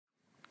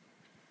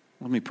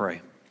Let me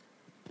pray.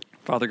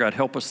 Father God,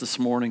 help us this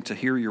morning to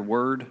hear your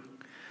word.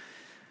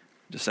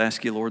 Just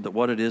ask you, Lord, that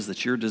what it is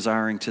that you're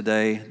desiring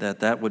today,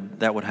 that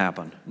would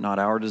happen. Not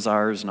our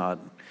desires, not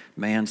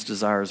man's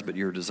desires, but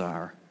your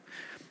desire.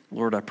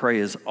 Lord, I pray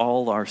as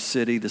all our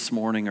city this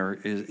morning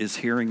is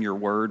hearing your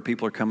word,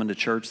 people are coming to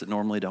church that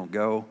normally don't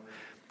go.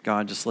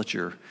 God, just let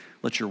your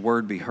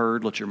word be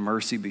heard, let your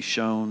mercy be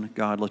shown.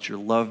 God, let your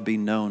love be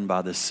known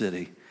by this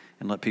city,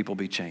 and let people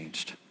be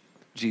changed.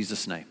 In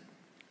Jesus' name,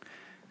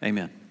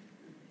 amen.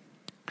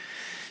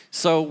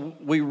 So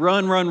we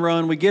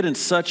run. We get in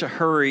such a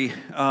hurry.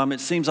 It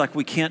seems like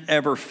we can't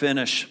ever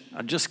finish.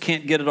 I just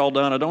can't get it all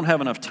done. I don't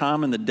have enough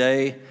time in the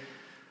day.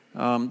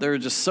 There are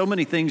just so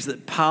many things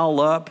that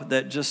pile up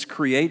that just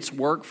creates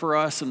work for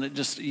us, and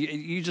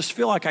you just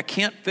feel like I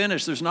can't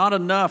finish. There's not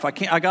enough.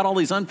 I got all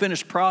these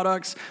unfinished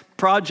projects.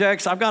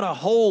 I've got a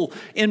hole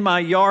in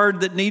my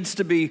yard that needs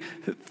to be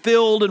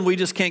filled, and we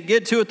just can't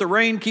get to it. The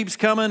rain keeps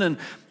coming, and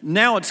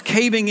now it's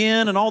caving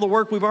in, and all the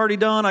work we've already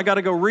done, I got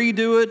to go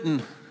redo it,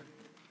 and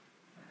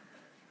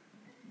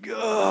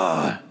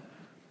God,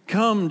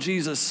 come,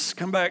 Jesus.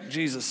 Come back,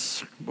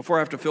 Jesus, before I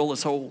have to fill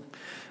this hole.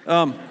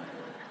 But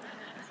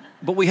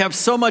we have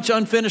so much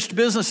unfinished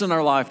business in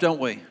our life, don't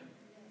we?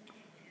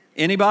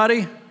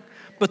 Anybody?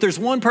 But there's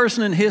one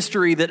person in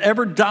history that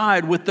ever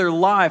died with their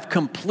life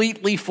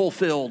completely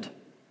fulfilled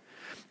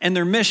and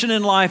their mission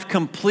in life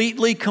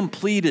completely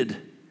completed,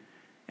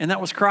 and that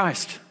was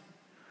Christ.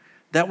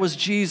 That was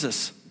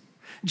Jesus.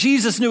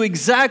 Jesus knew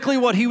exactly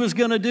what he was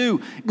going to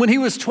do. When he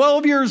was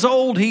 12 years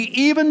old, he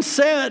even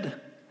said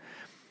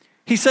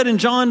in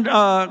John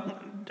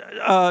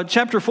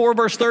chapter 4,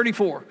 verse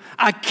 34,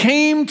 I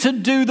came to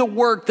do the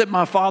work that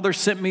my Father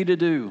sent me to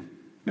do.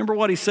 Remember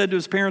what he said to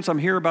his parents? I'm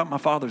here about my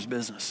Father's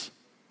business.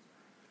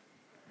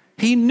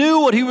 He knew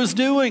what he was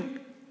doing.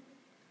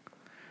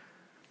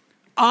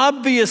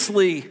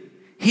 Obviously,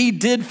 he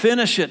did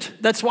finish it.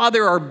 That's why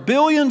there are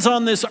billions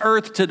on this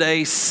earth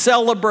today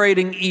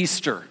celebrating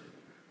Easter.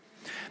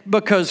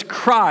 Because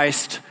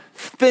Christ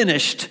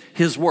finished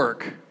his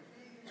work.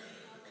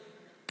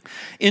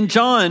 In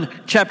John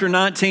chapter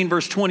 19,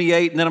 verse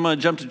 28, and then I'm going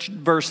to jump to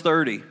verse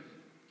 30.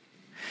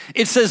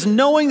 It says,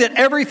 knowing that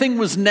everything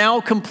was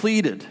now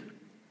completed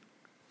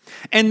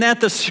and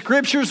that the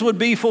scriptures would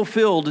be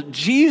fulfilled,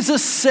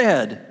 Jesus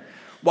said,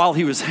 while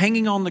he was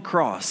hanging on the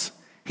cross,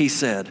 he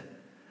said,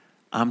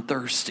 I'm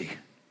thirsty.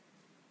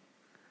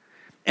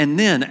 And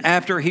then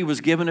after he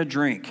was given a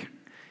drink,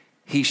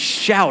 he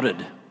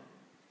shouted,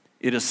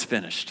 it is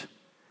finished.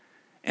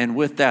 And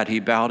with that, he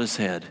bowed his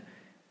head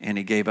and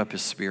he gave up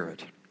his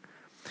spirit.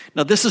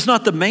 Now, this is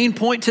not the main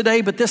point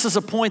today, but this is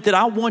a point that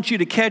I want you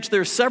to catch.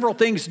 There are several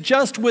things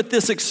just with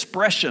this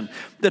expression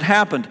that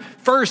happened.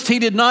 First, he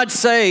did not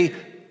say,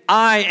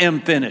 I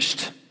am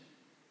finished.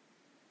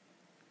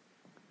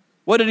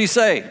 What did he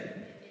say?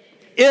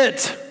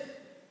 It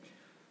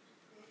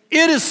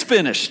is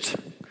finished.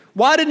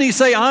 Why didn't he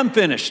say, I'm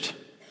finished?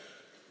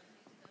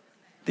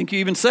 I think you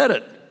even said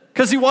it.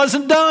 Because he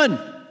wasn't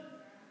done.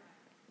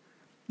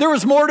 There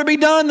was more to be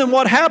done than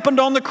what happened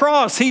on the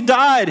cross. He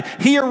died.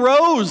 He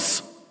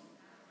arose.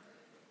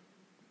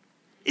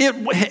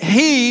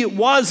 He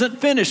wasn't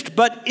finished,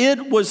 but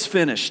it was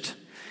finished.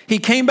 He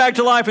came back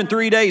to life in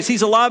 3 days.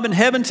 He's alive in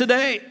heaven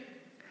today.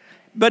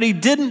 But he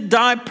didn't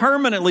die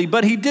permanently,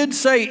 but he did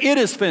say it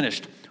is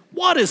finished.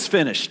 What is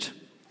finished?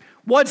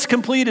 What's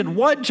completed?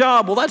 What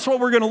job? Well, that's what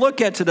we're going to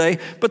look at today.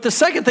 But the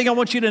second thing I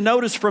want you to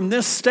notice from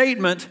this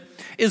statement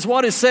is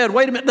what is said.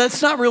 Wait a minute,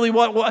 that's not really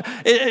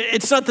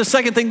it's not the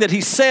second thing that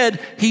he said.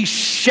 He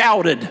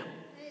shouted.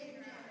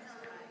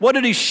 What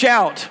did he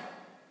shout?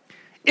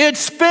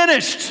 It's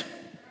finished.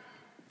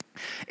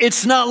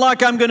 It's not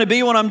like I'm going to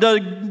be when I'm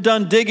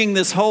done digging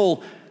this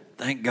hole.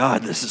 Thank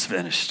God this is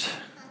finished.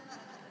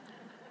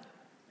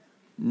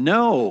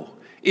 No,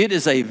 it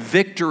is a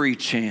victory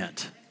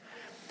chant.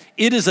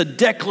 It is a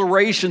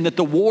declaration that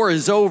the war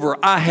is over.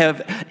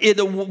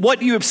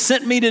 What you have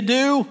sent me to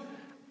do,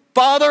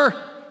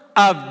 Father,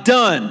 I've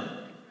done.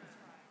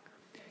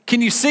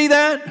 Can you see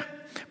that?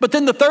 But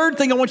then the third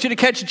thing I want you to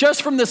catch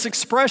just from this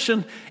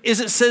expression is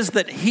it says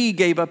that he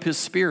gave up his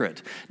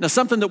spirit. Now,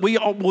 something that we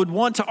would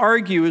want to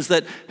argue is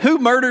that who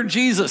murdered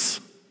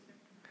Jesus?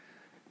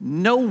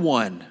 No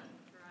one.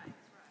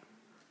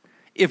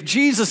 If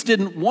Jesus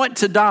didn't want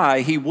to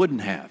die, he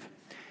wouldn't have.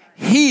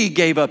 He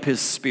gave up his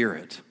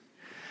spirit.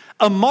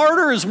 A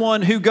martyr is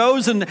one who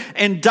goes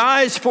and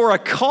dies for a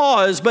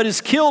cause, but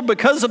is killed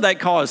because of that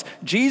cause.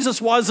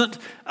 Jesus wasn't.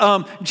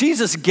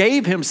 Jesus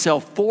gave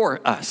himself for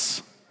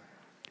us.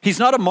 He's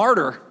not a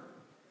martyr.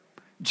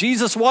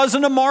 Jesus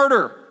wasn't a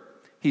martyr.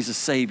 He's a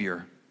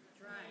savior.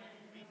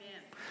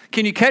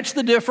 Can you catch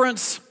the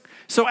difference?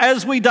 So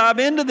as we dive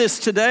into this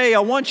today, I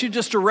want you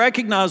just to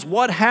recognize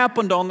what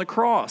happened on the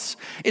cross.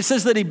 It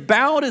says that he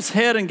bowed his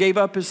head and gave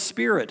up his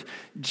spirit.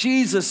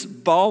 Jesus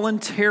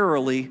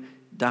voluntarily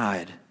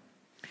died.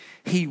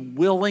 He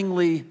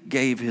willingly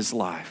gave his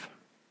life.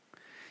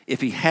 If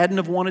he hadn't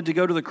have wanted to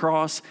go to the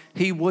cross,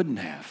 he wouldn't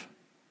have.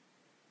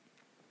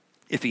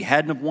 If he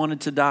hadn't have wanted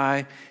to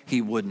die,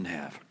 he wouldn't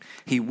have.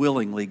 He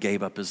willingly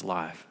gave up his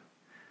life.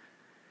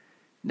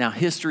 Now,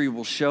 history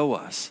will show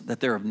us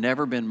that there have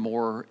never been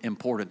more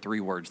important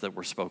three words that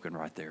were spoken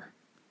right there.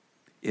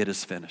 It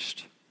is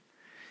finished.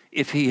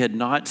 If he had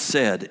not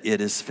said, it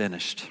is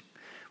finished,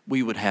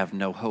 we would have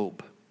no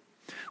hope.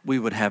 We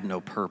would have no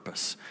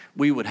purpose.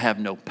 We would have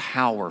no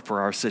power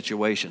for our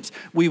situations.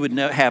 We would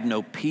have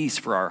no peace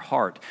for our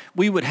heart.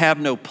 We would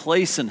have no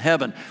place in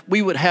heaven.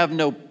 We would have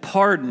no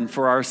pardon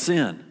for our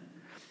sin.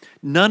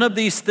 None of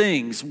these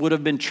things would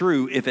have been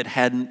true if it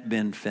hadn't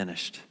been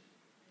finished.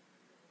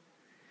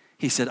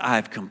 He said, I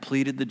have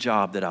completed the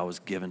job that I was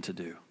given to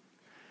do.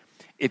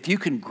 If you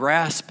can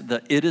grasp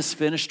the it is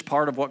finished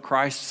part of what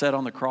Christ said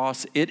on the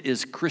cross, it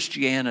is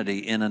Christianity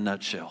in a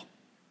nutshell.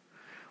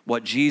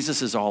 What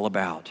Jesus is all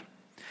about.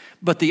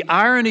 But the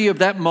irony of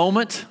that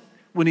moment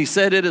when he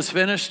said it is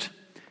finished,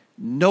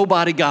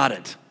 nobody got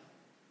it.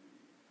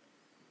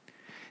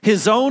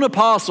 His own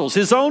apostles,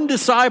 his own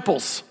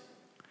disciples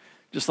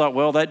just thought,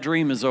 well, that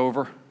dream is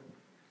over. Do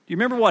you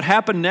remember what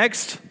happened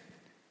next?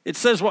 It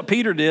says what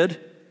Peter did.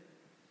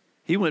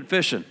 He went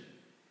fishing.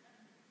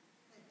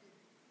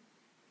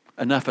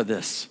 Enough of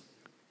this.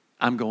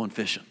 I'm going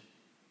fishing.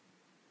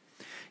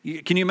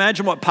 Can you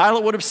imagine what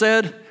Pilate would have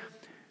said?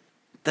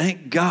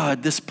 Thank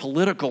God this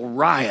political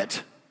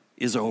riot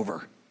is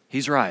over.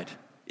 He's right.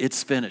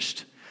 It's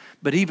finished.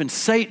 But even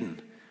Satan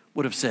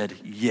would have said,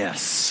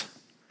 yes,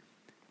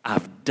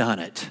 I've done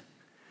it.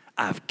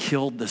 I've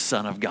killed the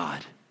Son of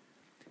God.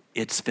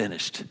 It's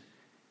finished.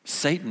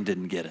 Satan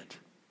didn't get it.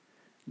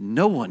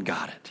 No one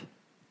got it.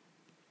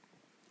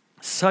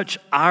 Such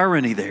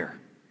irony there.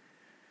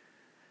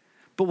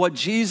 But what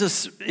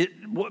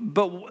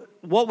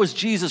was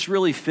Jesus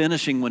really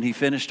finishing when he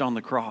finished on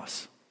the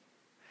cross?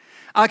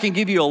 I can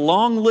give you a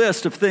long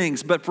list of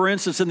things, but for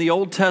instance, in the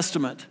Old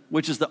Testament,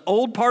 which is the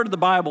old part of the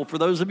Bible, for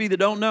those of you that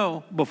don't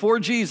know, before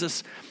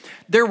Jesus,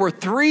 there were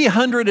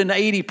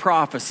 380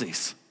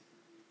 prophecies.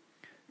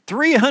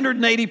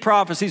 380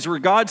 prophecies where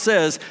God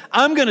says,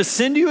 I'm going to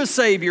send you a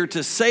Savior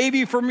to save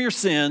you from your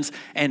sins,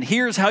 and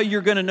here's how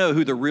you're going to know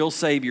who the real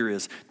Savior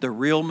is, the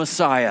real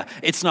Messiah.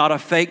 It's not a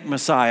fake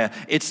Messiah.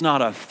 It's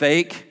not a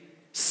fake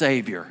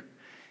Savior.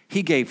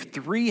 He gave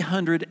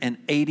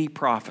 380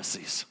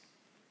 prophecies.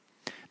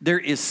 There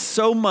is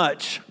so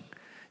much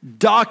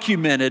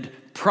documented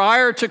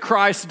prior to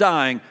Christ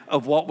dying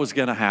of what was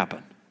going to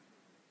happen.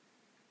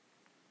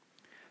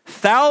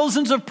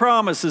 Thousands of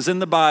promises in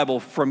the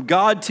Bible from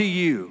God to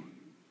you.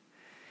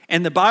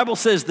 And the Bible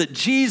says that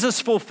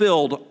Jesus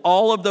fulfilled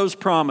all of those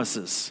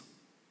promises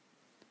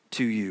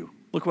to you.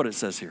 Look what it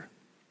says here.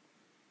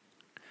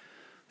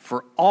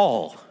 For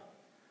all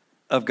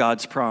of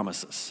God's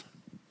promises,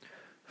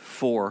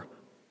 for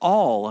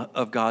all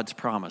of God's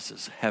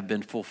promises have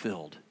been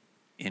fulfilled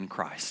in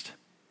Christ.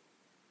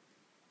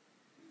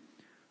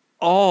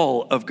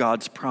 All of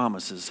God's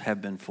promises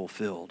have been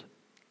fulfilled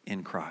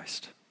in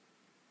Christ.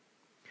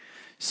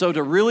 So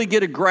to really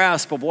get a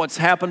grasp of what's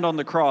happened on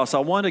the cross, I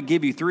want to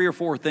give you 3 or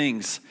 4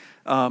 things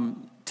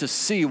to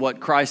see what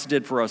Christ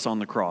did for us on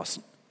the cross.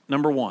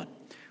 Number 1,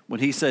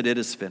 when he said it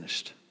is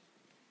finished,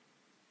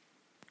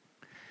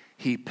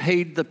 he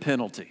paid the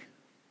penalty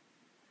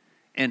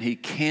and he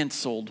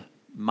canceled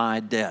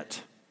my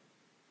debt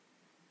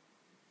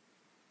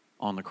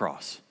on the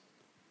cross.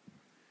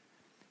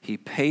 He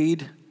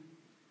paid,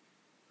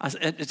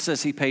 it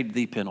says he paid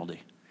the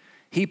penalty.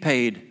 He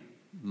paid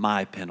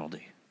my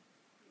penalty.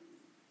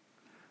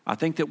 I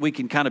think that we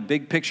can kind of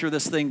big picture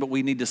this thing, but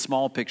we need to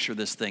small picture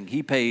this thing.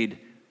 He paid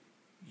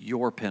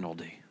your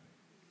penalty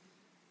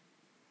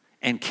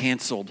and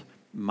canceled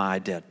my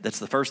debt. That's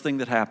the first thing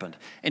that happened.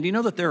 And you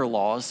know that there are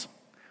laws.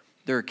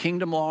 There are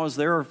kingdom laws.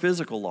 There are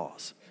physical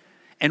laws.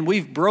 And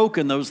we've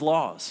broken those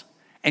laws.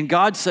 And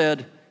God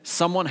said,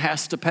 someone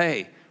has to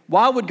pay.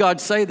 Why would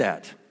God say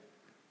that?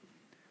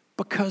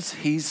 Because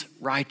he's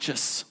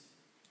righteous.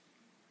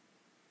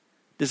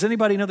 Does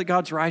anybody know that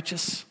God's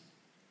righteous?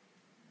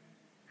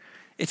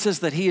 It says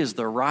that he is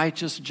the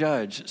righteous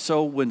judge.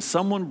 So when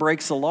someone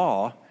breaks a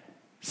law,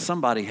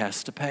 somebody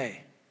has to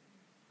pay.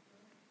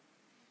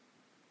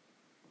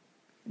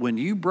 When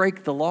you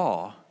break the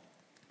law,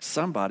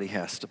 somebody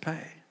has to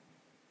pay.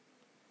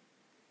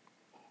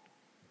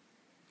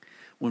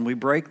 When we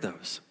break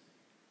those,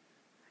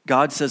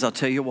 God says, I'll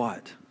tell you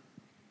what,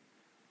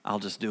 I'll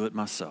just do it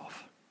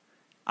myself.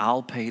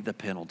 I'll pay the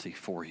penalty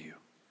for you.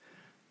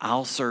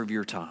 I'll serve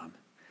your time.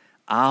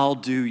 I'll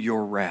do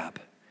your rap.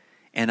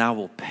 And I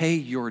will pay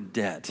your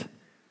debt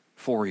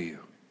for you.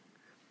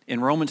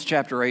 In Romans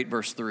chapter 8,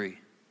 verse 3,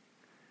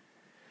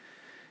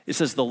 it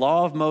says, the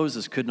law of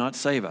Moses could not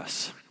save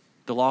us.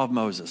 The law of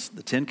Moses,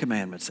 the 10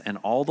 Commandments, and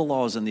all the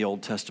laws in the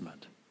Old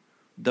Testament,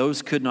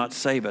 those could not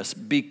save us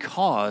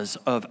because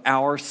of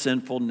our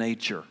sinful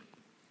nature.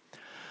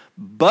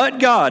 But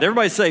God,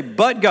 everybody say,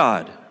 but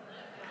God,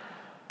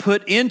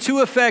 put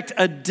into effect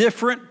a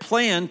different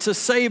plan to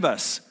save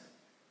us.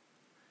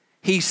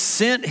 He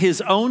sent his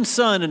own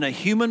son in a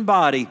human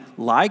body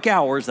like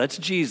ours, that's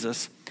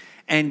Jesus,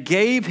 and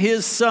gave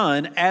his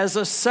son as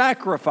a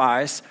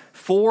sacrifice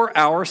for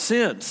our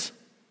sins.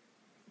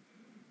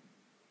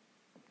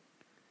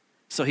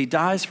 So he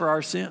dies for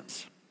our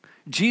sins.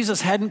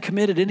 Jesus hadn't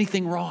committed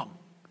anything wrong.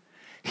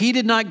 He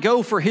did not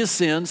go for his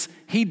sins.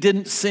 He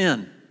didn't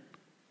sin.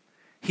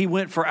 He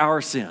went for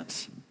our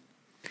sins.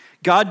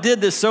 God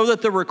did this so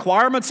that the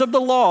requirements of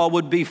the law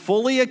would be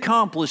fully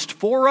accomplished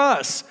for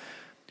us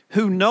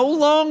who no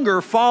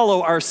longer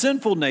follow our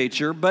sinful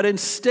nature, but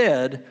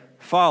instead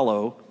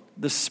follow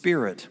the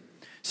Spirit.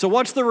 So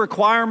what's the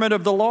requirement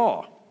of the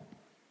law?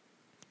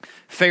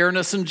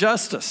 Fairness and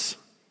justice.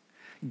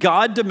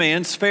 God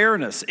demands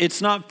fairness.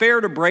 It's not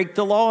fair to break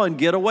the law and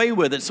get away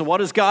with it. So what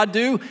does God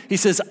do? He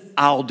says,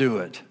 I'll do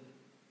it.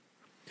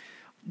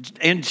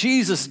 And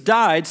Jesus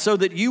died so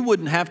that you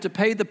wouldn't have to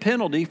pay the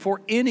penalty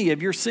for any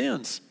of your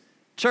sins.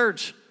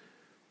 Church,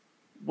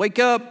 wake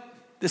up.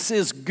 This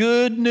is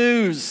good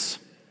news.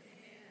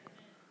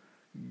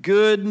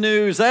 Good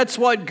news. That's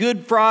what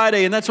Good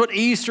Friday and that's what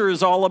Easter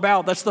is all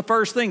about. That's the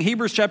first thing.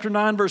 Hebrews chapter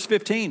 9, verse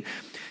 15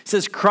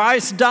 says,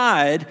 Christ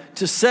died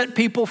to set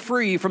people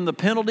free from the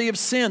penalty of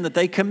sin that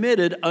they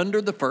committed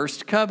under the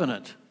first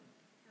covenant.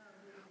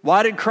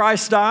 Why did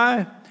Christ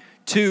die?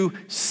 To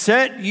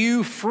set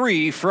you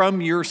free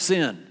from your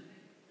sin.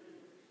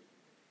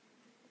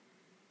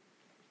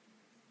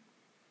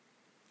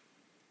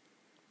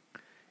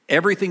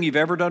 Everything you've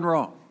ever done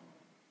wrong,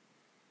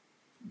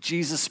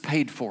 Jesus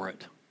paid for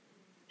it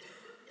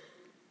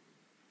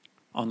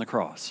on the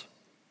cross.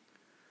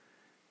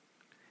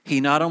 He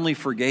not only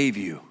forgave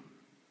you,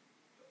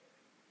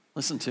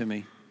 listen to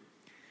me,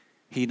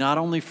 he not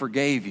only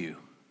forgave you,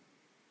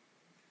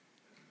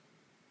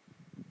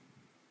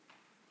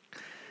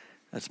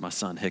 that's my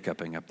son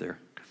hiccuping up there.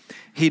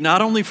 He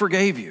not only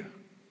forgave you,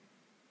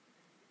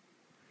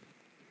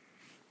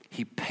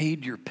 he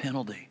paid your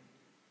penalty.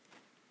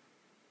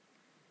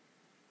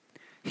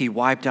 He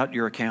wiped out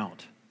your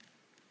account.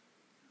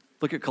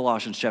 Look at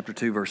Colossians chapter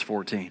 2, verse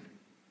 14. It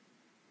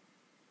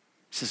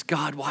says,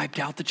 God wiped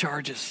out the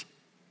charges.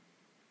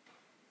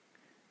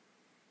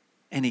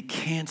 And he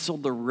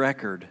canceled the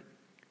record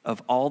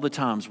of all the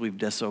times we've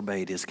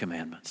disobeyed his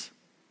commandments.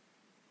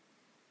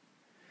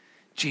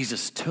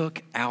 Jesus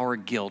took our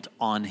guilt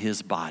on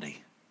his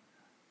body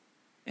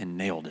and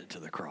nailed it to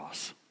the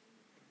cross.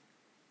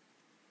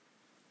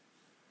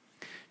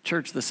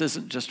 Church, this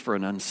isn't just for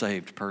an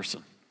unsaved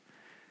person.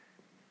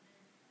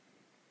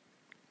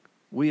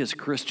 We as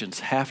Christians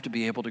have to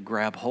be able to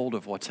grab hold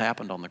of what's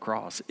happened on the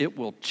cross. It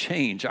will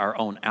change our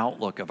own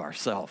outlook of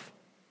ourselves.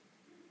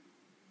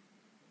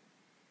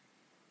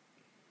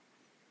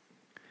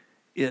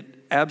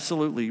 It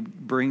absolutely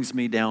brings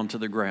me down to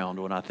the ground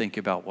when I think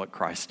about what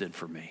Christ did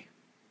for me.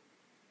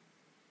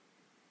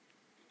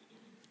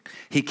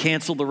 He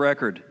canceled the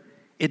record.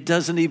 It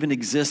doesn't even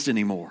exist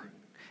anymore.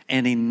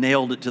 And he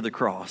nailed it to the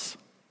cross.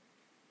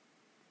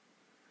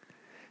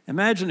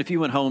 Imagine if you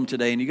went home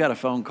today and you got a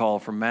phone call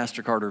from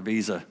MasterCard or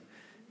Visa,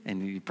 and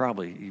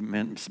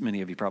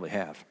many of you probably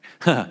have.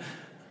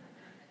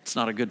 It's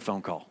not a good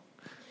phone call.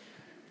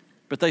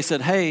 But they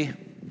said, hey,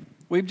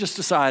 we've just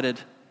decided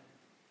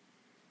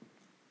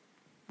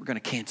we're going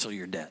to cancel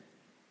your debt.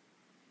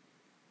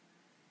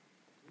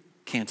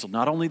 Canceled.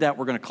 Not only that,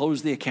 we're going to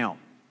close the account.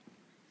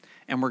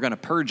 And we're going to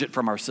purge it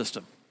from our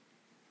system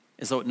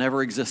as though it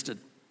never existed.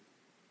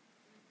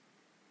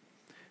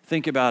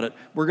 Think about it.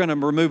 We're going to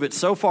remove it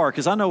so far,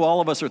 because I know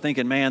all of us are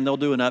thinking, man, they'll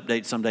do an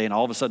update someday and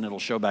all of a sudden it'll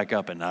show back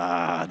up and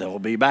they'll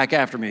be back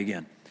after me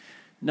again.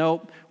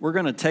 Nope, we're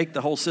going to take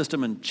the whole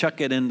system and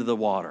chuck it into the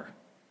water.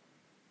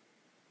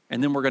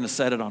 And then we're going to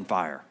set it on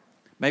fire.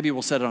 Maybe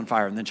we'll set it on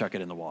fire and then chuck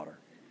it in the water.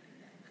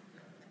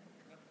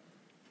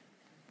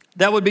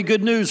 That would be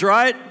good news,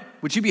 right?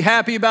 Would you be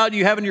happy about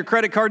you having your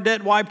credit card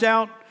debt wiped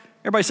out?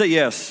 Everybody say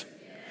yes.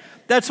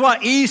 That's why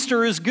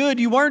Easter is good.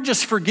 You weren't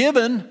just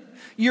forgiven.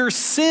 Your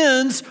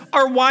sins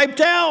are wiped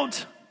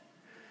out.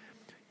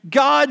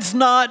 God's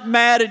not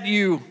mad at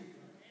you.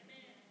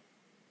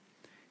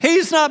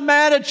 He's not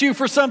mad at you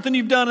for something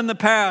you've done in the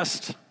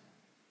past.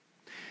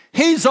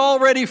 He's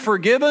already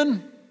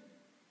forgiven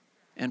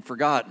and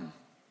forgotten.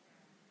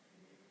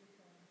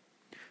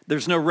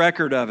 There's no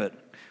record of it.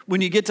 When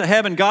you get to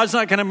heaven, God's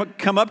not going to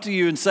come up to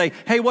you and say,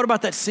 hey, what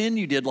about that sin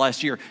you did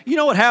last year? You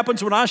know what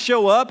happens when I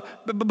show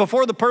up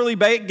before the pearly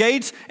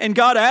gates and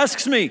God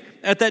asks me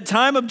at that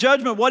time of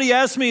judgment, what he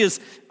asks me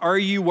is, are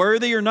you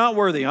worthy or not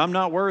worthy? I'm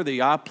not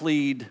worthy. I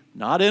plead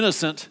not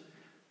innocent.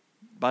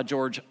 By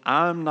George,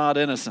 I'm not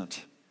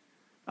innocent.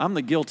 I'm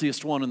the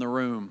guiltiest one in the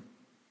room.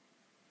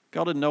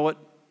 God didn't know it.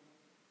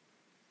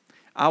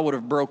 I would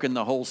have broken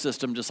the whole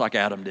system just like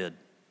Adam did.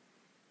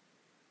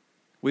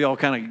 We all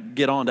kind of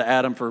get on to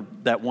Adam for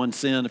that one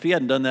sin. If he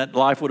hadn't done that,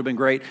 life would have been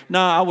great.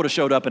 No, I would have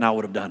showed up and I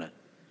would have done it.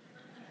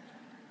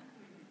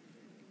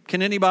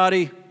 Can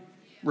anybody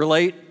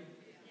relate?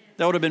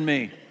 That would have been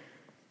me.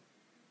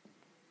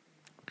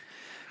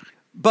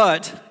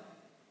 But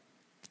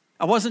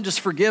I wasn't just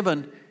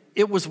forgiven,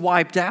 it was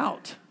wiped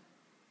out.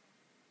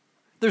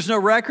 There's no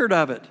record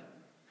of it.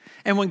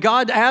 And when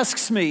God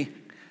asks me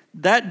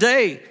that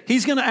day,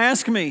 he's going to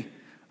ask me,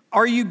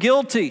 Are you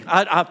guilty?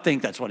 I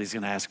think that's what he's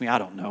going to ask me. I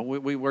don't know.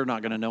 We're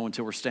not going to know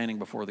until we're standing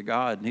before the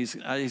God. And he's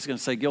going to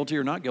say guilty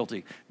or not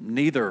guilty.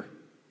 Neither.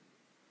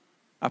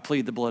 I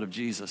plead the blood of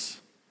Jesus.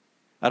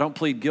 I don't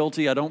plead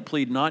guilty. I don't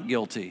plead not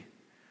guilty.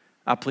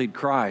 I plead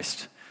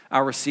Christ. I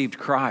received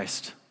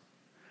Christ.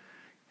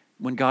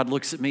 When God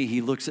looks at me,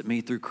 he looks at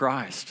me through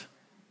Christ.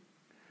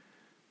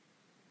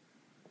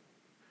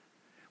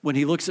 When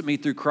he looks at me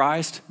through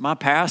Christ, my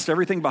past,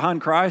 everything behind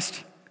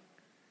Christ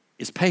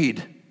is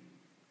paid.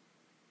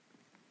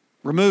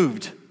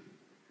 Removed.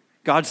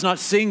 God's not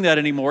seeing that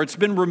anymore. It's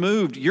been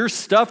removed. Your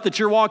stuff that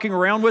you're walking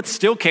around with,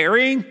 still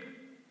carrying,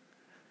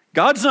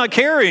 God's not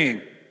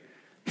carrying.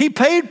 He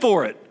paid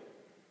for it.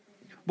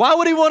 Why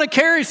would he want to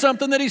carry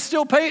something that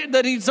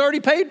he's already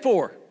paid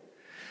for?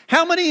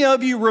 How many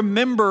of you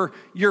remember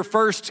your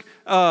first,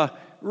 I'm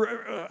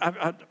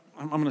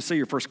going to say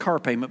your first car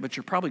payment, but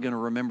you're probably going to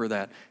remember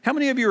that. How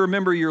many of you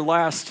remember your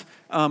last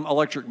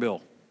electric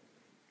bill?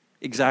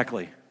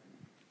 Exactly.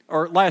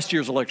 Or last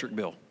year's electric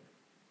bill?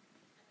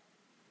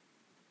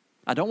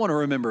 I don't want to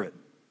remember it.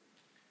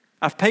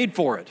 I've paid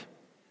for it.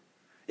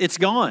 It's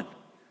gone.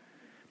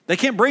 They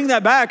can't bring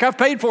that back. I've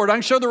paid for it. I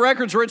can show the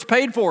records where it's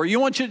paid for. I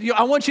want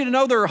you to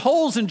know there are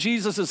holes in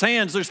Jesus'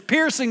 hands. There's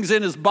piercings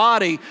in his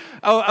body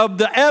of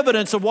the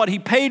evidence of what he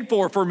paid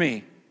for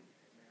me.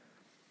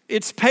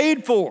 It's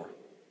paid for.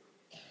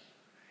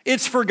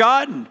 It's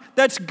forgotten.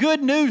 That's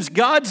good news.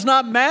 God's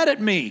not mad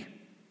at me.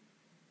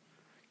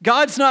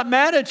 God's not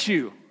mad at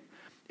you.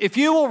 If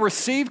you will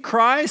receive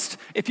Christ,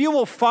 if you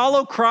will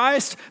follow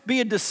Christ, be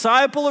a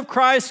disciple of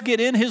Christ,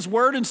 get in his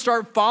word and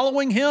start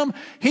following him,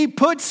 he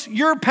puts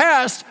your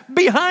past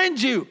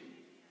behind you.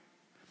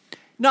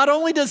 Not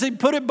only does he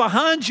put it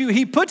behind you,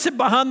 he puts it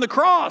behind the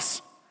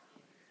cross.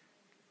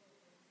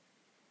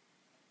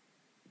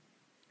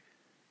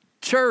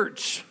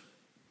 Church,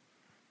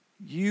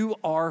 you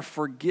are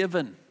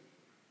forgiven.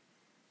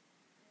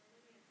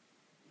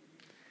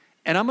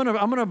 And I'm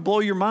gonna blow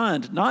your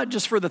mind, not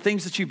just for the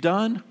things that you've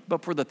done,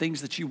 but for the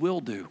things that you will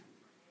do.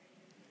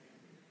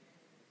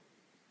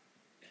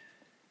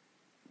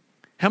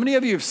 How many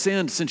of you have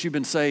sinned since you've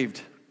been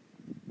saved?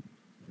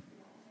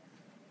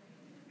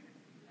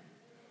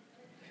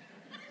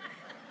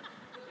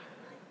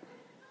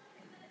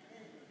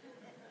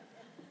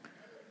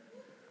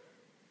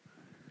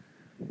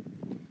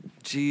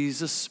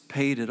 Jesus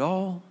paid it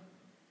all.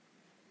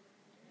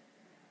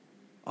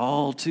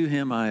 All to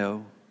him I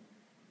owe.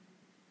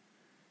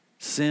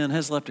 Sin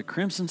has left a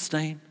crimson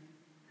stain.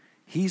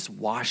 He's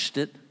washed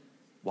it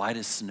white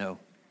as snow.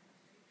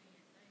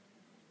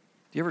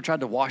 You ever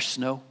tried to wash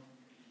snow?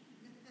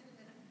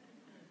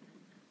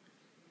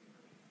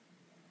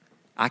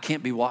 I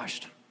can't be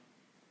washed.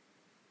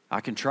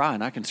 I can try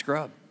and I can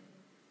scrub.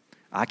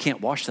 I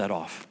can't wash that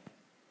off.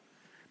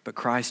 But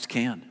Christ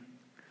can.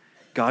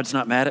 God's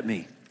not mad at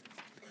me.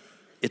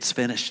 It's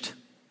finished.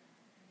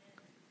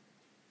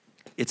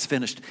 It's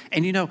finished.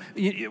 And you know,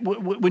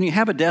 when you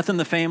have a death in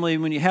the family,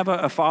 when you have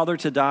a father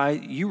to die,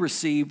 you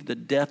receive the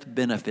death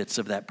benefits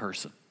of that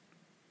person.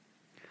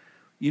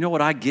 You know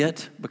what I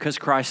get because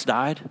Christ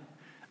died?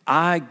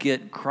 I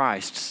get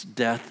Christ's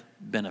death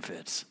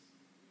benefits.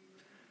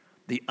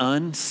 The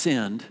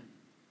unsinned,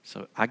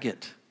 so I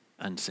get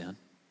unsinned.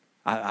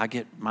 I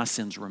get my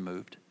sins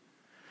removed.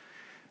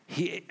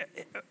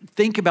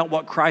 Think about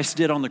what Christ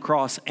did on the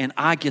cross, and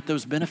I get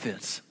those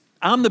benefits.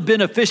 I'm the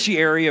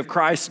beneficiary of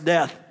Christ's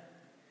death.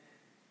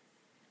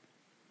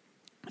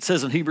 It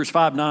says in Hebrews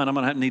 5:9, I'm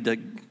going to need to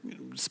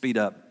speed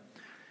up.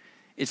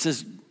 It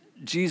says,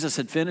 Jesus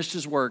had finished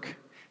his work.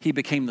 He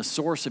became the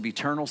source of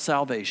eternal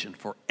salvation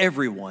for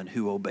everyone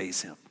who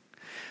obeys him.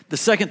 The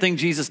second thing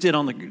Jesus did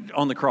on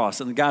the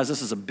cross, and guys,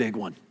 this is a big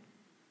one.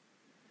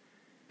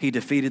 He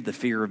defeated the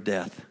fear of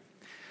death.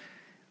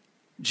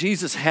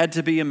 Jesus had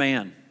to be a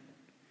man,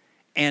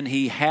 and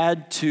he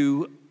had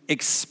to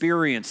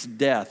experience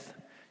death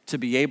to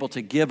be able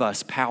to give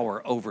us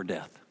power over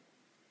death.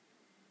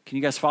 Can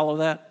you guys follow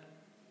that?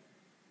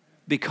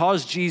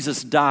 Because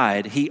Jesus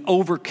died, he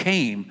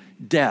overcame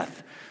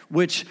death,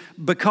 which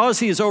because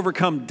he has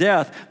overcome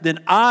death, then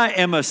I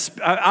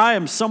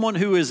am someone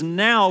who is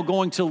now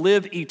going to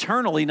live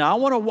eternally. Now, I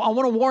want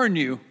to warn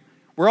you,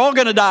 we're all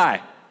going to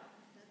die.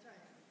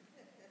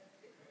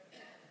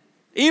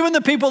 Even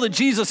the people that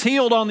Jesus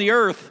healed on the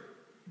earth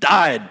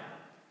died.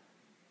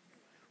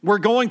 We're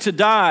going to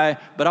die,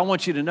 but I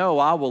want you to know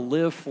I will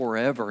live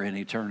forever in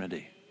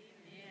eternity.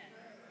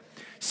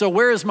 So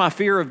where is my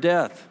fear of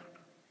death?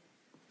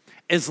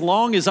 As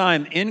long as I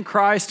am in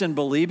Christ and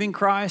believing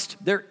Christ,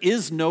 there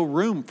is no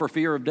room for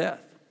fear of death.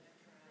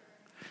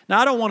 Now,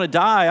 I don't want to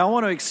die. I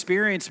want to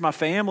experience my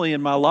family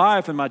and my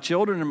life and my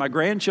children and my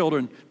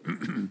grandchildren.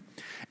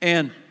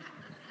 And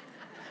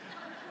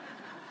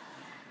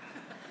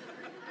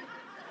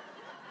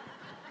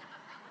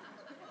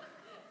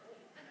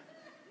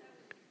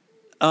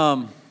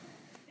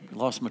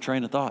lost my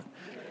train of thought.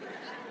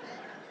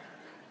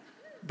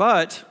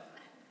 But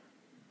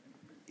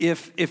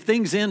if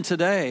things end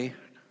today,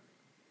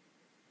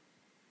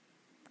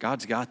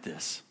 God's got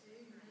this.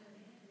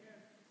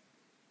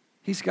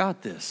 He's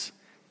got this.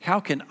 How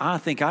can I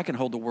think I can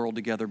hold the world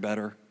together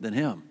better than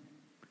him?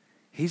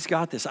 He's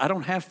got this. I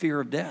don't have fear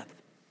of death.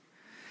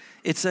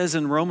 It says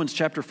in Romans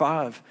chapter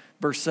 5,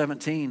 verse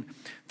 17,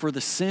 for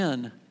the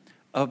sin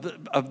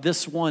of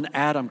this one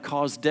Adam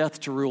caused death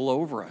to rule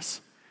over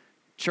us.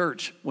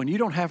 Church, when you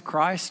don't have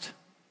Christ,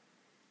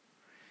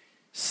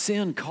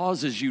 sin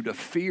causes you to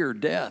fear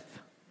death.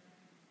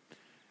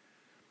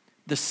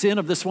 The sin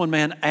of this one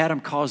man,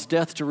 Adam, caused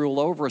death to rule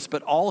over us,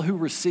 but all who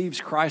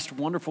receives Christ's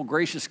wonderful,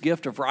 gracious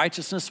gift of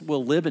righteousness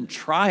will live in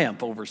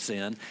triumph over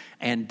sin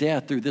and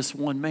death through this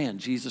one man,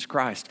 Jesus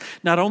Christ.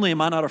 Not only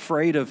am I not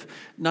afraid of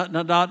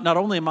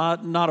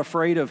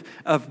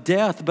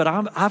death, but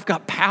I've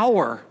got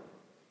power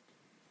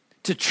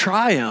to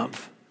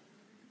triumph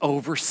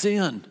over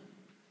sin.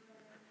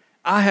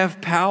 I have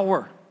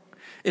power.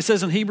 It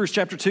says in Hebrews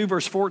chapter 2,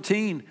 verse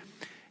 14,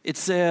 it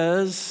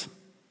says,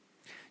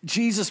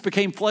 Jesus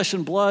became flesh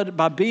and blood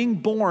by being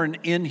born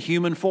in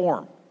human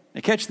form.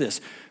 Now catch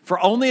this.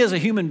 For only as a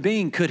human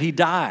being could he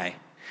die.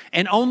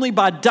 And only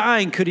by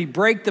dying could he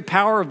break the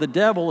power of the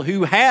devil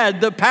who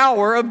had the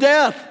power of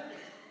death.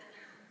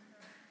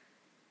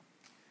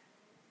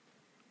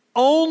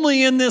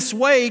 Only in this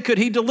way could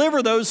he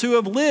deliver those who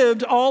have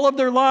lived all of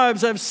their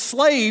lives as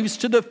slaves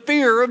to the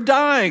fear of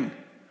dying.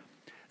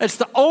 That's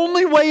the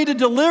only way to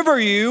deliver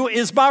you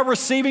is by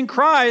receiving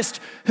Christ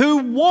who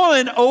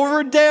won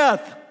over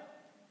death.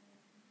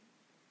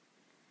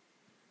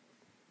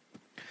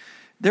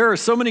 There are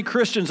so many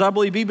Christians, I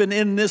believe, even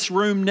in this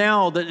room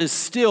now, that is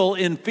still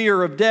in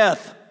fear of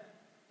death.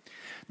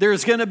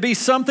 There's going to be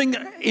something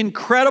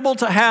incredible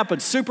to happen,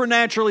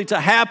 supernaturally to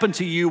happen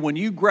to you when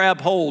you grab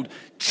hold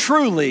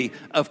truly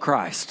of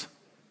Christ.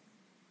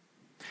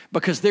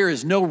 Because there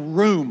is no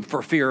room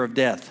for fear of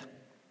death.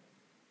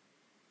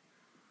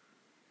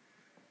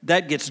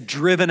 That gets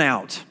driven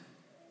out.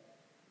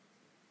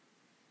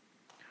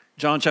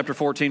 John chapter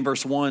 14,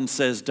 verse 1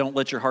 says, don't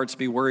let your hearts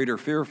be worried or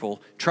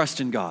fearful.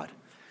 Trust in God.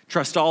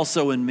 Trust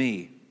also in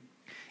me.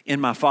 In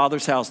my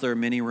Father's house there are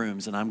many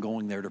rooms, and I'm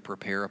going there to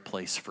prepare a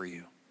place for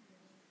you.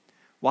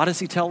 Why does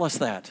he tell us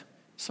that?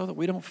 So that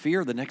we don't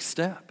fear the next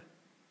step.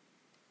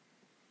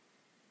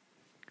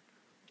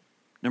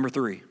 Number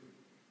 3.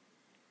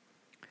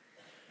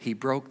 He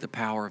broke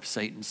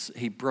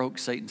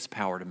Satan's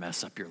power to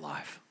mess up your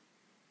life.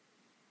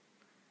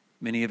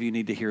 Many of you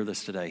need to hear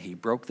this today. He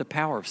broke the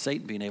power of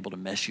Satan being able to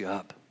mess you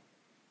up.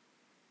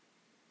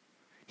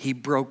 He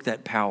broke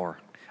that power.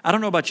 I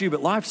don't know about you,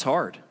 but life's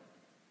hard.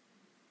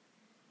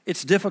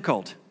 It's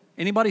difficult.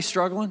 Anybody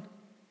struggling?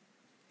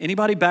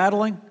 Anybody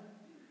battling?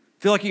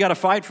 Feel like you got to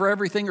fight for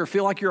everything or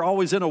feel like you're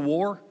always in a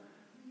war?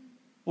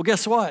 Well,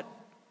 guess what?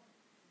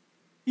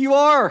 You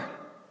are.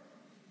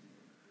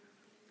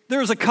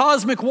 There's a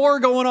cosmic war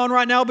going on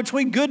right now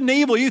between good and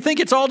evil. You think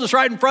it's all just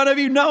right in front of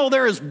you? No,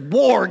 there is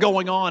war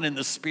going on in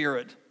the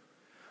spirit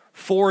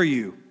for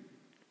you.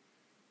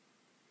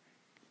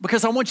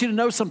 Because I want you to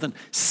know something.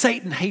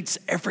 Satan hates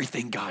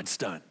everything God's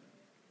done.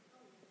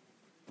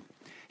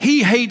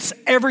 He hates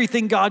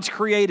everything God's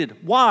created.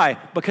 Why?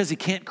 Because he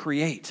can't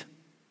create.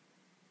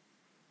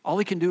 All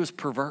he can do is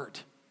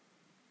pervert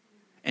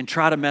and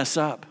try to mess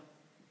up.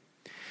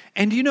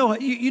 And you know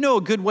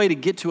a good way to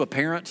get to a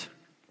parent?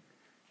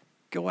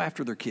 Go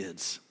after their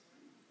kids.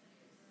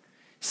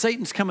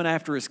 Satan's coming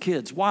after his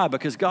kids. Why?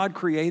 Because God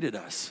created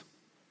us.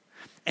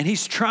 And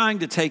he's trying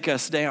to take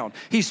us down.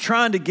 He's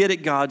trying to get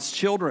at God's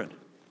children.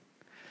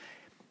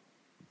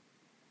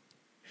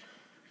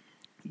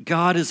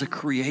 God is a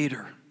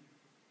creator.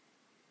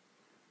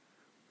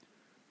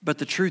 But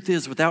the truth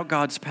is, without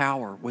God's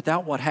power,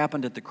 without what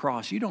happened at the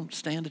cross, you don't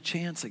stand a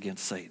chance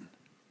against Satan.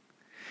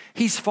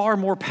 He's far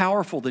more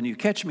powerful than you.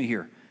 Catch me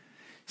here.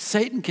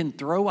 Satan can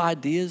throw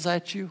ideas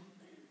at you,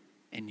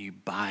 and you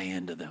buy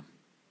into them.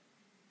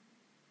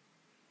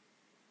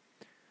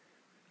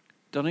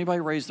 Don't anybody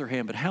raise their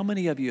hand, but how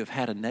many of you have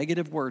had a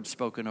negative word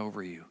spoken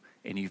over you,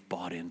 and you've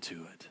bought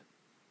into it?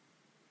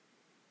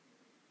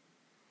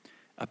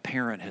 A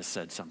parent has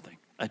said something.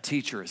 A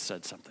teacher has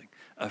said something.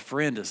 A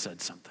friend has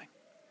said something.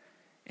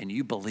 And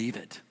you believe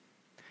it.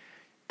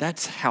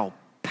 That's how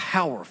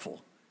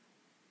powerful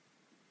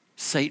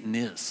Satan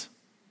is.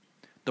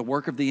 The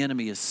work of the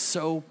enemy is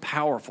so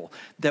powerful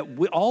that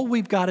all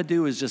we've got to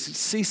do is just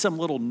see some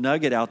little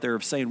nugget out there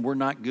of saying we're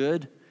not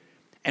good.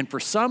 And for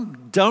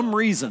some dumb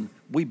reason,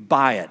 we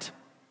buy it.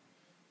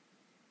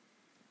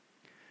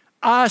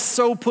 I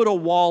so put a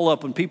wall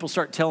up when people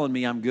start telling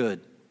me I'm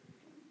good.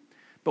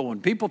 But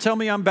when people tell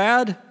me I'm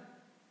bad,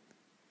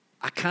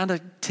 I kind of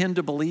tend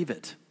to believe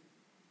it.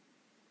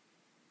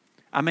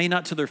 I may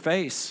not to their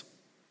face,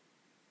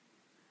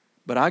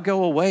 but I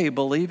go away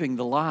believing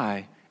the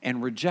lie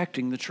and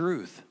rejecting the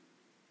truth.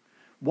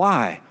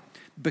 Why?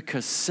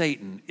 Because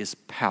Satan is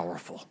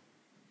powerful.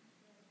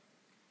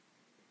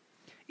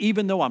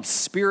 Even though I'm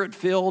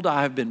spirit-filled,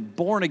 I have been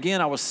born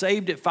again, I was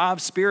saved at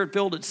 5,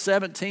 spirit-filled at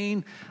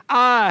 17,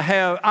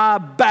 I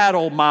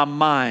battle my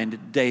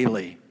mind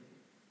daily.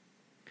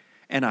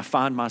 And I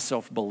find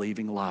myself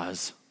believing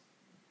lies.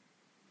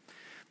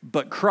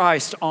 But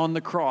Christ on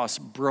the cross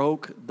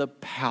broke the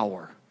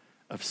power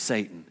of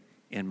Satan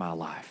in my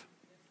life.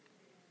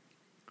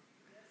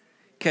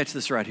 Catch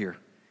this right here.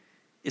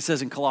 It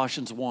says in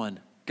Colossians 1,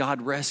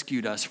 God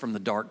rescued us from the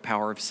dark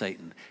power of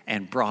Satan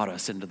and brought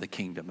us into the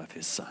kingdom of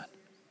his Son.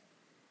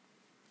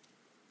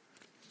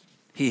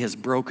 He has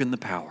broken the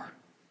power.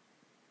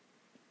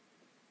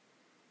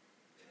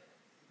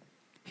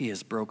 He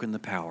has broken the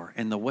power.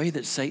 And the way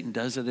that Satan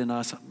does it in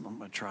us, I'm going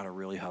to try to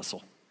really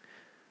hustle,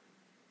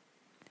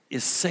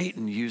 is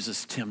Satan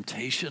uses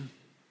temptation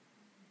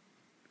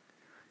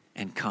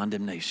and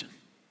condemnation.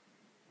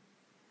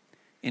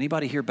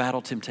 Anybody here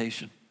battle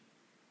temptation?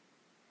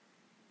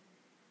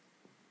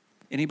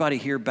 Anybody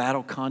here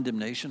battle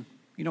condemnation?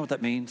 You know what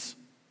that means?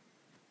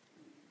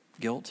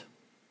 Guilt.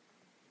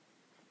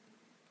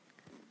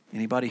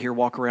 Anybody here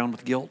walk around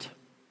with guilt?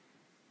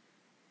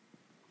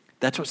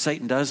 That's what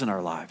Satan does in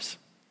our lives.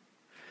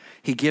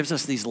 He gives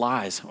us these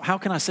lies. How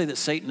can I say that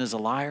Satan is a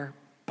liar?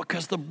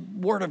 Because the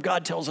Word of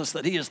God tells us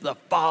that he is the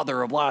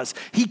father of lies.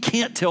 He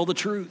can't tell the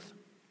truth.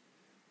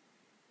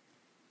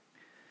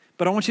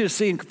 But I want you to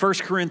see in 1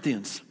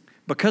 Corinthians,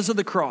 because of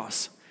the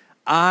cross,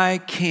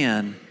 I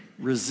can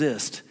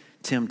resist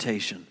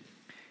temptation.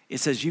 It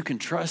says you can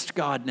trust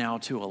God now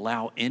to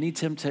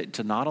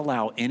not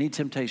allow any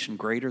temptation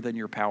greater than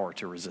your power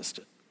to resist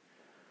it.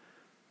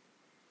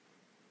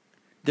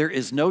 There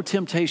is no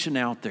temptation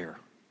out there.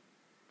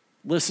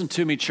 Listen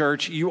to me,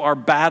 church. You are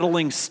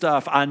battling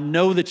stuff. I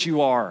know that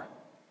you are,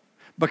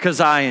 because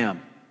I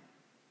am.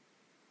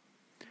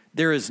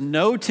 There is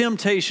no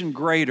temptation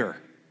greater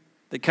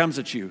that comes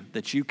at you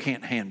that you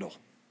can't handle.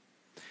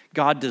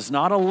 God does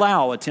not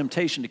allow a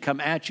temptation to come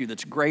at you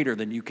that's greater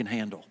than you can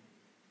handle.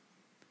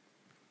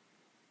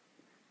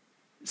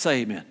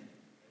 Say amen.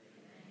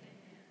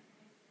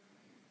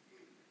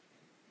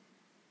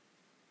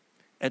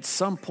 At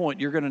some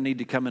point, you're going to need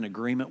to come in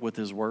agreement with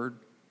his word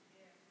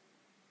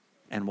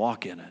and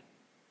walk in it.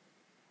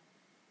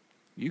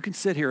 You can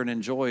sit here and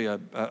enjoy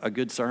a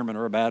good sermon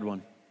or a bad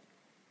one.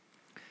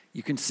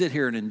 You can sit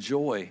here and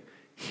enjoy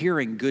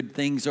hearing good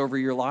things over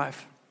your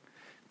life.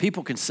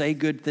 People can say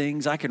good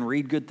things. I can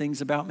read good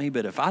things about me,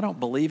 but if I don't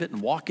believe it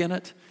and walk in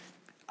it,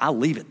 I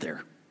leave it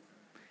there.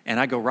 And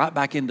I go right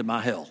back into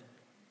my hell.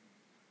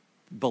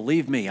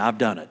 Believe me, I've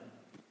done it.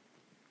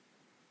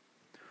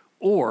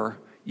 Or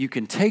you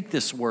can take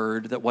this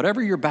word that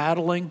whatever you're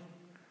battling,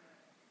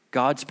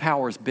 God's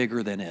power is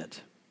bigger than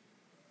it.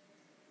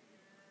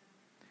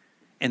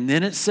 And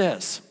then it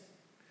says,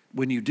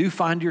 when you do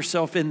find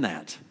yourself in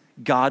that,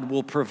 God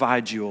will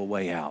provide you a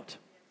way out.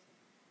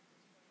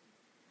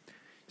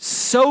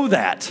 So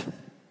that,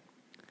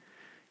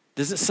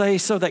 does it say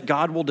so that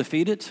God will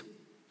defeat it?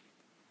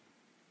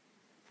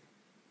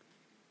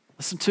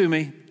 Listen to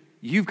me.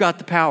 You've got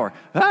the power.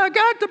 I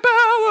got the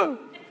power.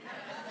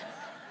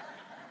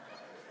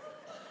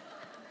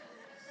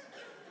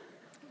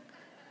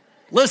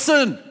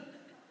 Listen.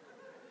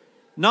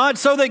 Not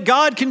so that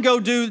God can go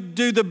do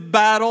the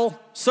battle,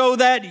 so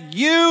that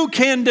you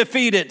can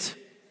defeat it.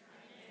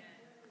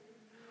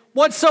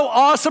 What's so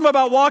awesome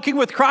about walking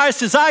with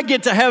Christ is I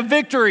get to have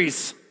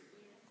victories.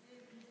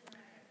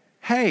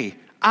 Hey,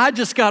 I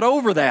just got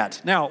over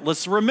that. Now,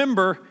 let's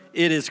remember,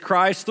 it is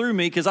Christ through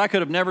me, because I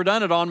could have never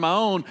done it on my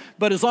own.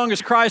 But as long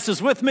as Christ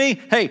is with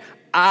me, hey,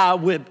 I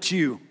whipped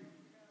you.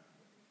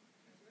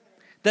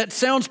 That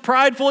sounds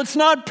prideful. It's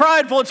not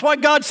prideful. It's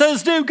what God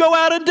says do. Go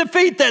out and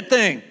defeat that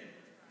thing.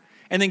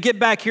 And then get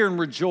back here and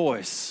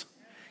rejoice.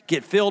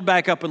 Get filled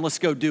back up and let's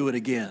go do it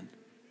again.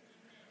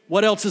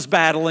 What else is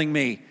battling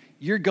me?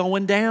 You're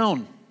going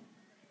down.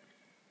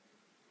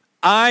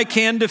 I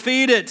can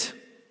defeat it.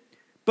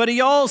 But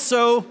he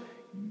also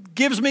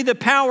gives me the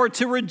power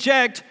to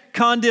reject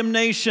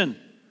condemnation.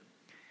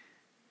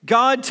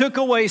 God took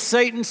away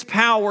Satan's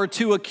power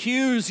to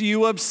accuse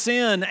you of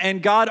sin,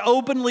 and God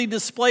openly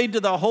displayed to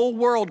the whole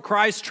world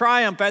Christ's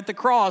triumph at the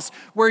cross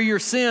where your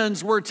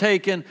sins were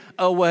taken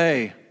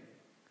away.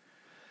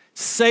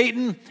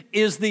 Satan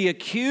is the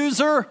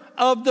accuser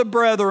of the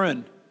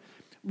brethren.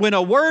 When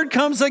a word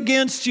comes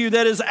against you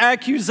that is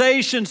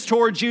accusations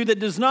towards you that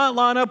does not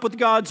line up with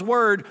God's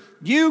word,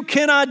 you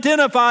can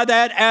identify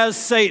that as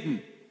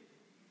Satan.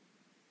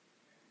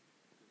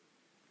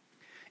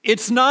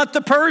 It's not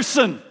the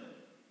person.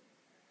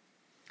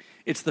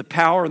 It's the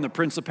power and the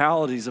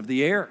principalities of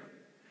the air.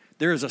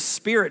 There is a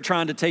spirit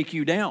trying to take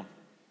you down.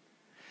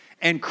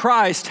 And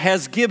Christ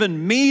has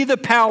given me the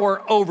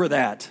power over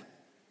that.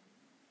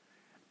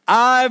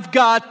 I've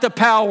got the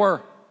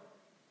power.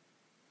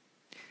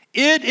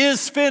 It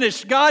is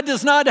finished. God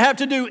does not have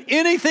to do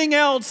anything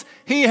else.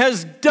 He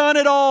has done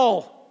it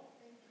all.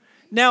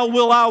 Now,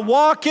 will I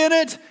walk in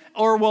it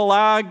or will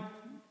I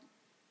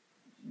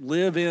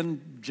live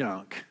in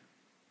junk?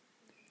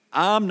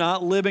 I'm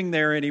not living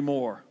there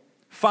anymore.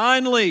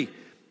 Finally,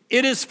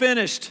 it is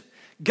finished.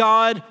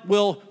 God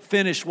will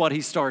finish what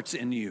He starts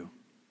in you.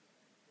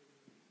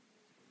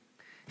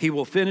 He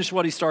will finish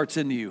what He starts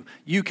in you.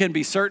 You can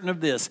be certain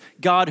of this.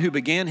 God who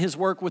began His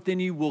work within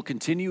you will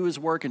continue His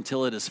work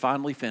until it is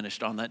finally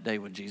finished on that day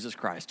when Jesus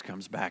Christ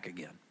comes back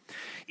again.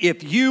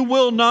 If you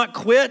will not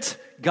quit,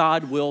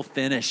 God will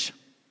finish.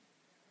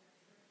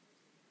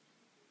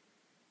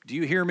 Do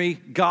you hear me?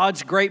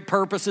 God's great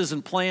purposes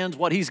and plans,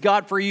 what He's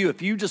got for you,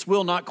 if you just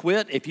will not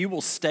quit, if you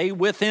will stay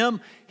with Him,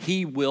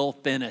 He will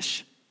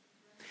finish.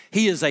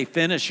 He is a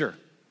finisher.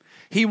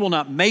 He will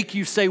not make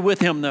you stay with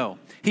Him, though.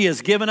 He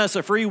has given us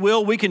a free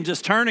will. We can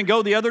just turn and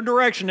go the other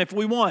direction if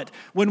we want.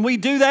 When we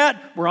do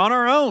that, we're on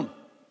our own.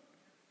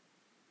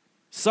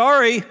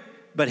 Sorry,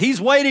 but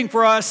He's waiting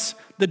for us.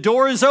 The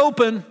door is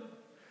open.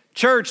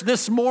 Church,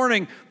 this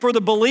morning, for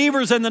the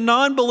believers and the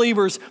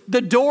non-believers,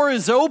 the door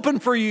is open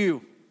for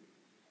you.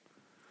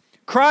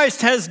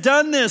 Christ has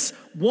done this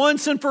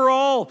once and for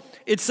all.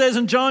 It says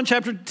in John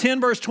chapter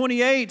 10, verse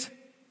 28,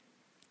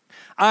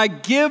 I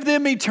give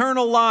them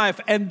eternal life,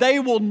 and they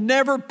will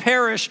never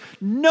perish.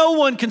 No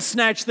one can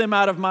snatch them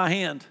out of my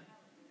hand.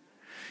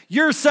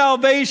 Your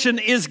salvation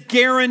is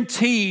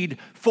guaranteed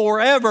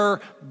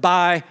forever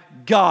by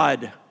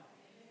God.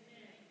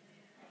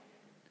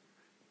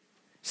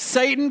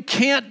 Satan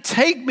can't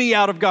take me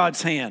out of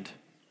God's hand.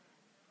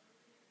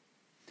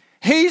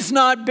 He's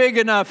not big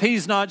enough.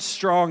 He's not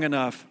strong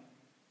enough.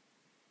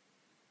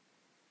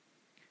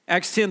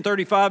 Acts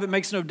 10:35, it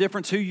makes no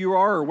difference who you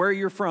are or where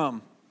you're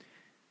from.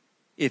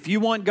 If you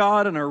want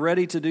God and are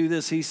ready to do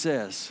this, He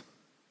says,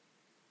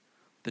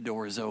 the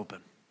door is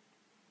open.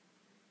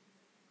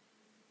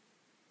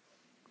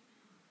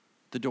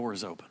 The door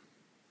is open.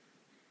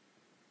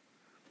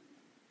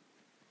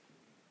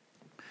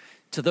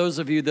 To those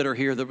of you that are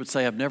here that would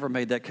say, I've never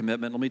made that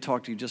commitment, let me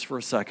talk to you just for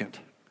a second.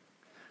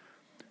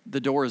 The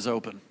door is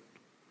open.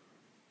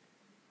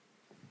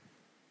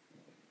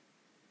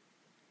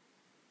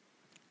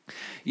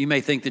 You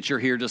may think that you're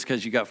here just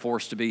because you got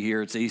forced to be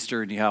here. It's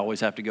Easter and you always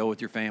have to go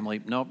with your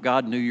family. Nope,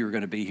 God knew you were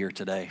going to be here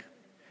today.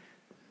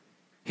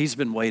 He's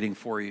been waiting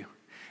for you.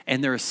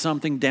 And there is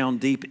something down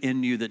deep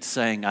in you that's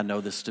saying, I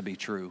know this to be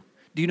true.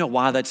 Do you know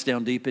why that's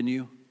down deep in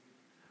you?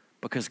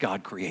 Because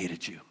God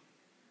created you.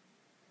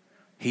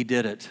 He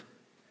did it.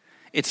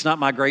 It's not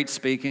my great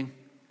speaking.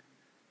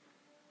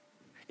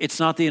 It's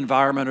not the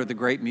environment or the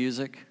great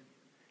music.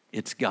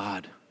 It's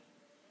God.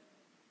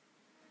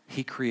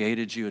 He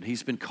created you and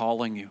He's been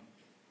calling you.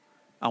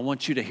 I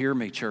want you to hear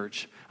me,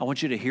 church. I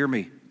want you to hear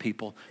me,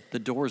 people. The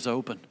door's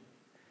open.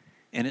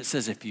 And it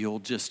says if you'll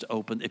just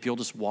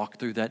walk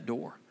through that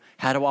door.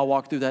 How do I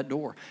walk through that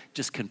door?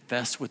 Just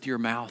confess with your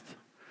mouth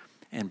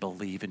and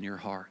believe in your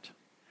heart.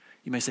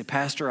 You may say,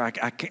 Pastor, I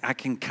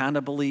can kind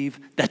of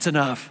believe. That's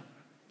enough.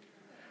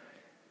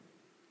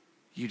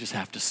 You just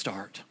have to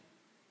start.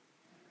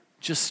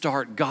 Just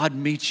start. God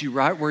meets you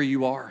right where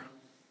you are.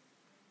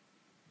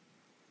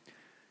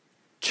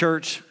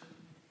 Church,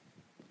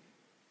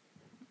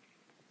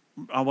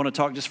 I want to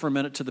talk just for a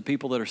minute to the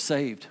people that are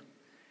saved.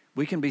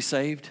 We can be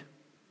saved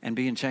and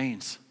be in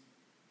chains.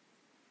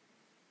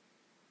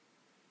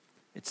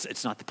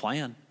 It's not the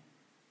plan.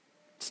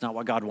 It's not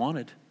what God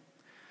wanted.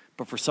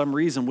 But for some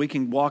reason, we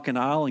can walk an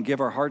aisle and give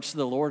our hearts to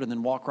the Lord and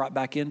then walk right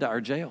back into our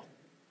jail.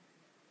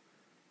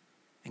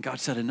 And God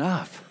said,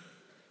 enough.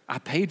 I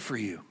paid for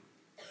you.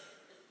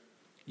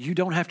 You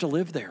don't have to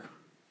live there.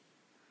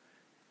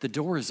 The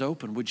door is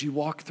open. Would you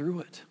walk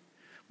through it?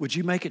 Would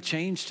you make a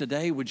change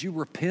today? Would you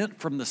repent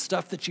from the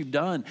stuff that you've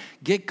done?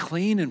 Get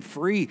clean and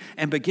free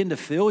and begin to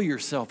fill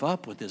yourself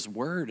up with His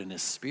Word and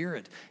His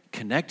Spirit.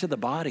 Connect to the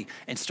body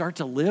and start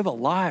to live a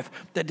life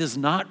that does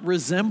not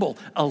resemble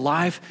a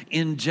life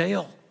in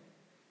jail,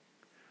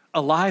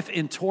 a life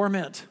in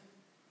torment,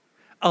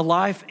 a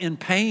life in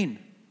pain.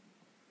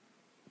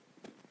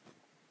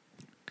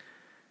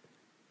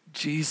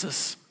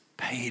 Jesus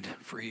paid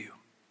for you.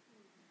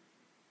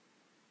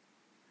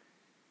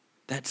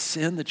 That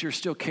sin that you're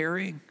still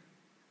carrying,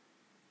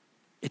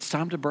 it's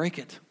time to break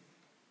it.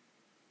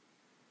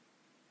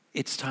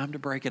 It's time to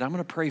break it. I'm going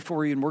to pray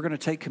for you, and we're going to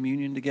take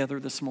communion together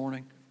this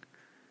morning.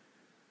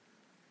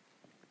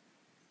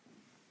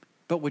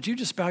 But would you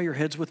just bow your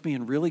heads with me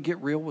and really get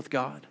real with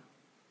God?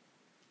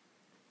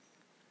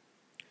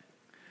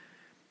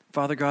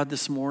 Father God,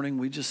 this morning,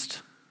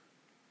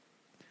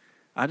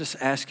 I just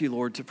ask you,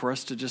 Lord, for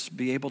us to just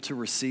be able to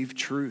receive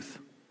truth.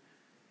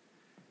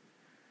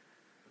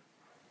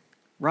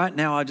 Right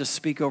now, I just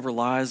speak over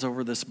lies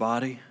over this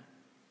body.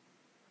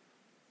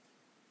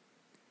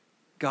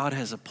 God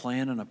has a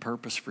plan and a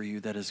purpose for you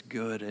that is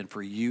good and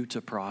for you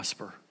to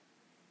prosper.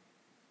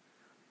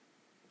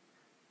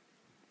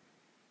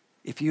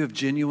 If you have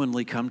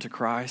genuinely come to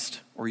Christ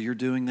or you're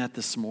doing that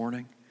this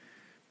morning,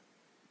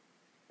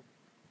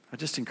 I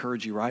just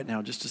encourage you right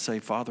now just to say,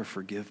 Father,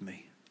 forgive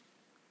me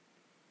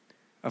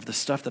of the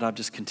stuff that I've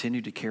just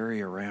continued to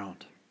carry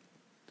around.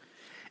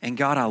 And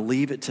God, I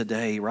leave it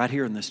today right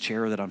here in this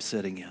chair that I'm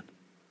sitting in.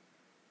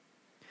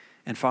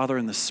 And Father,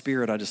 in the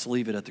Spirit, I just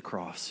leave it at the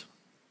cross,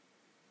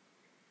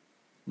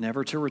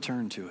 never to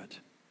return to it.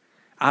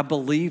 I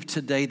believe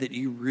today that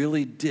you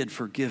really did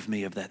forgive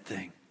me of that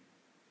thing.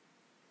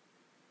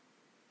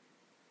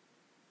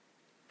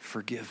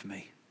 Forgive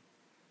me.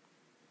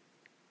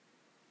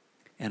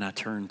 And I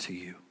turn to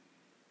you.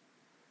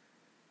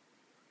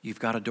 You've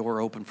got a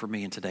door open for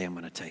me, and today I'm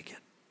going to take it.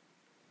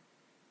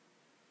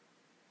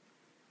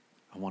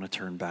 I want to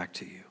turn back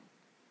to you.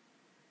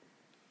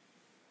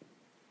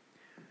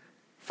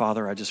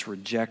 Father, I just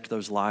reject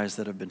those lies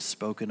that have been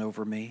spoken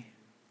over me.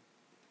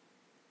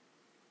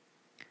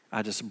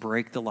 I just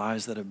break the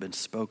lies that have been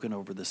spoken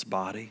over this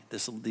body,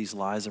 these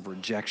lies of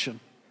rejection.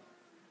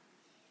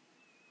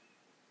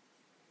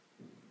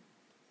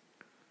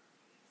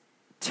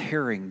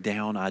 Tearing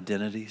down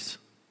identities.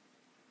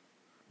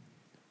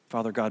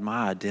 Father God,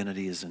 my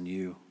identity is in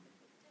you.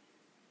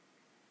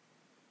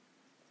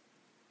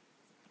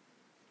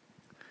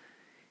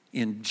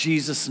 In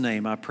Jesus'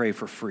 name, I pray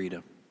for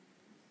freedom.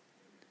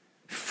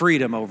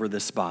 Freedom over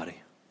this body.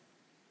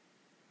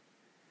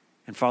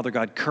 And Father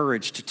God,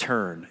 courage to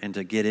turn and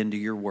to get into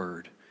your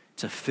word,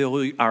 to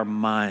fill our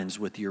minds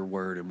with your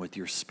word and with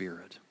your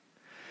spirit,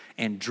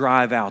 and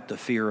drive out the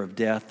fear of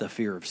death, the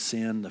fear of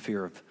sin, the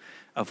fear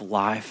of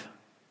life.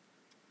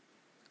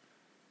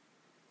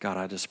 God,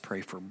 I just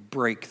pray for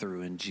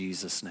breakthrough in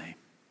Jesus' name.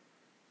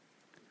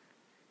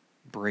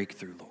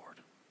 Breakthrough, Lord.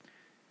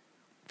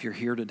 If you're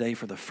here today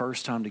for the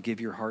first time to give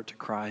your heart to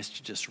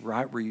Christ, just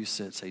right where you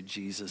sit, say,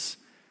 Jesus,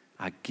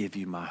 I give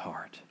you my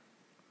heart.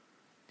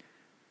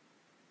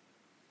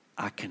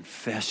 I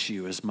confess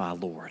you as my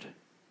Lord.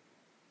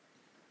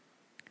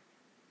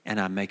 And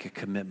I make a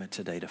commitment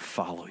today to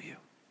follow you.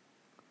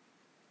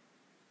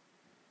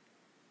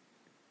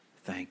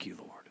 Thank you,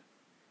 Lord.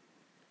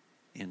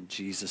 In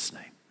Jesus'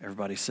 name.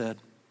 Everybody said,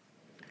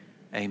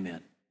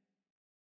 amen.